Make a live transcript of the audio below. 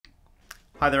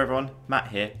Hi there everyone, Matt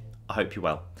here. I hope you're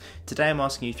well. Today I'm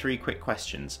asking you 3 quick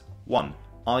questions. 1.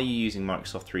 Are you using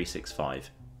Microsoft 365?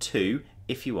 2.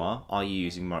 If you are you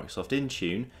using Microsoft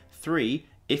Intune? 3.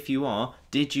 If you are,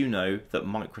 did you know that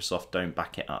Microsoft don't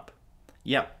back it up?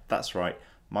 Yep, that's right.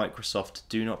 Microsoft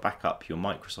do not back up your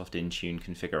Microsoft Intune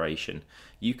configuration.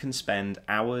 You can spend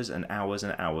hours and hours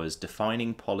and hours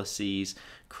defining policies,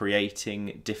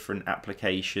 creating different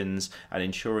applications, and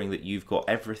ensuring that you've got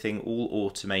everything all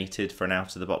automated for an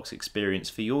out-of-the-box experience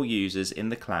for your users in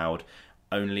the cloud,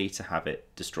 only to have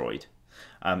it destroyed.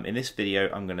 In this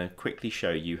video, I'm going to quickly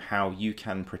show you how you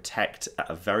can protect at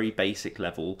a very basic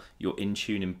level your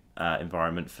Intune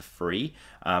environment for free,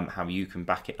 how you can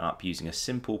back it up using a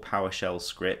simple PowerShell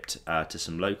script to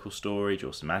some local storage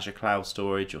or some Azure Cloud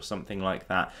storage or something like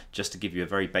that, just to give you a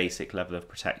very basic level of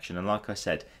protection. And like I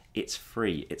said, it's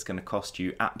free. It's going to cost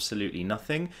you absolutely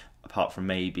nothing apart from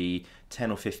maybe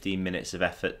 10 or 15 minutes of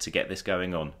effort to get this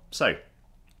going on. So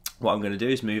what I'm going to do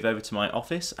is move over to my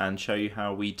office and show you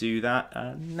how we do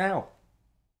that now.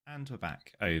 And we're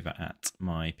back over at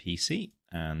my PC,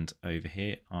 and over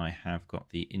here I have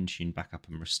got the Intune Backup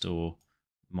and Restore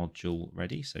module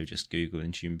ready. So just Google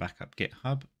Intune Backup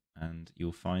GitHub and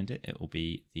you'll find it. It will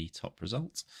be the top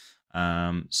result.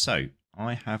 So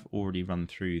I have already run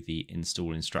through the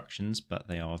install instructions, but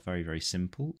they are very, very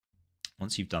simple.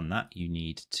 Once you've done that, you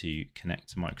need to connect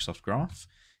to Microsoft Graph.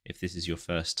 If this is your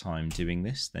first time doing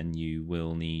this, then you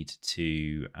will need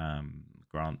to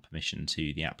grant permission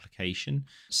to the application.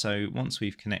 So once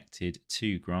we've connected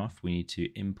to Graph, we need to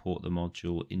import the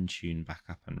module Intune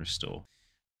Backup and Restore.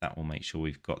 That will make sure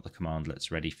we've got the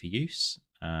commandlets ready for use.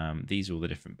 These are all the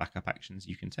different backup actions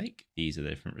you can take. These are the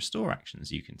different restore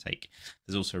actions you can take.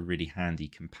 There's also a really handy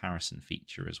comparison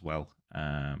feature as well,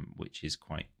 which is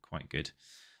quite good.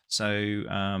 So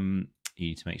you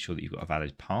need to make sure that you've got a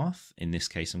valid path. In this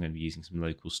case, I'm going to be using some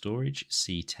local storage,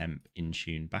 ctemp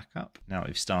Intune backup. Now that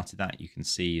we've started that, you can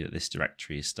see that this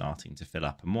directory is starting to fill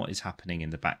up. And what is happening in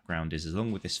the background is,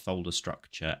 along with this folder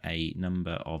structure, a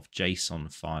number of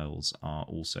JSON files are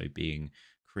also being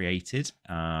created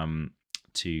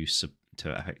to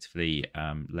effectively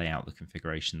lay out the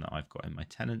configuration that I've got in my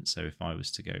tenant. So if I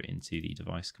was to go into the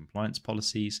device compliance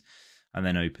policies and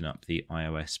then open up the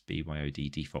iOS BYOD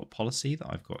default policy that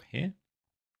I've got here,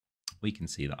 we can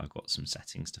see that I've got some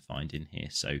settings to find in here.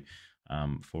 So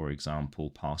for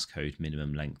example, passcode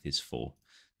minimum length is 4.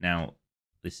 Now,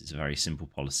 this is a very simple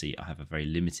policy. I have a very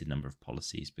limited number of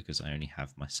policies because I only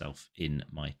have myself in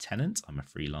my tenant. I'm a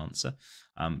freelancer,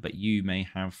 but you may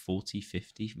have 40,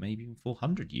 50, maybe even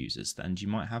 400 users, and you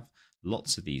might have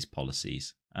lots of these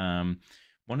policies.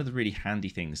 One of the really handy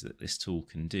things that this tool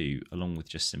can do, along with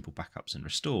just simple backups and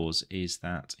restores, is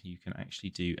that you can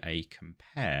actually do a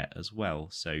compare as well.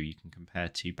 So you can compare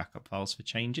 2 backup files for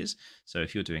changes. So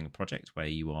if you're doing a project where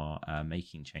you are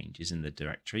making changes in the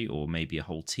directory, or maybe a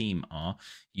whole team are,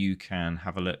 you can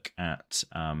have a look at,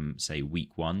 say,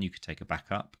 week 1, you could take a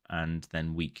backup, and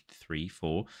then week 3,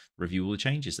 4, review all the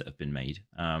changes that have been made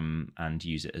and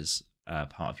use it as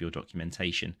part of your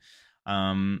documentation.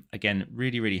 Again,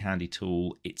 really handy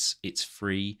tool. It's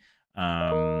free.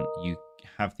 You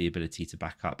have the ability to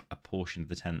back up a portion of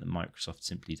the tenant that Microsoft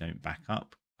simply don't back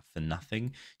up for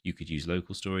nothing. You could use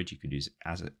local storage, you could use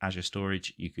Azure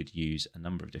storage, you could use a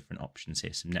number of different options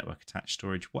here, some network attached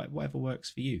storage, whatever works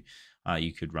for you.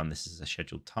 You could run this as a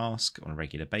scheduled task on a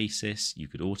regular basis. You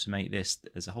could automate this.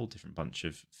 There's a whole different bunch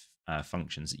of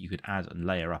functions that you could add and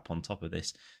layer up on top of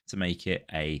this to make it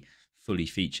a fully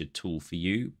featured tool for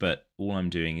you. But all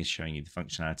I'm doing is showing you the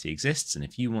functionality exists, and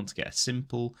if you want to get a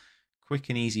simple, quick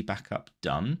and easy backup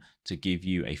done to give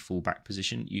you a fallback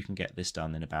position, you can get this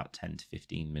done in about 10 to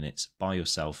 15 minutes by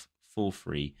yourself for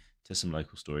free to some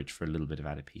local storage for a little bit of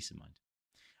added peace of mind.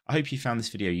 I hope you found this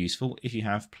video useful. If you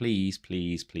have, please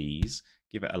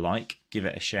give it a like, give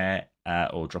it a share,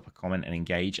 or drop a comment and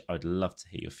engage. I'd love to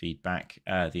hear your feedback.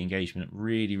 The engagement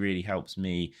really helps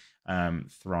me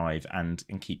thrive and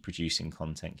keep producing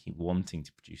content, keep wanting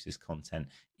to produce this content.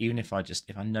 Even if I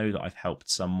know that I've helped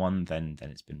someone, then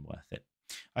it's been worth it.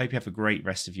 I hope you have a great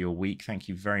rest of your week. Thank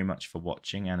you very much for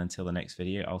watching, and until the next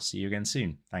video, I'll see you again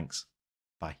soon. Thanks.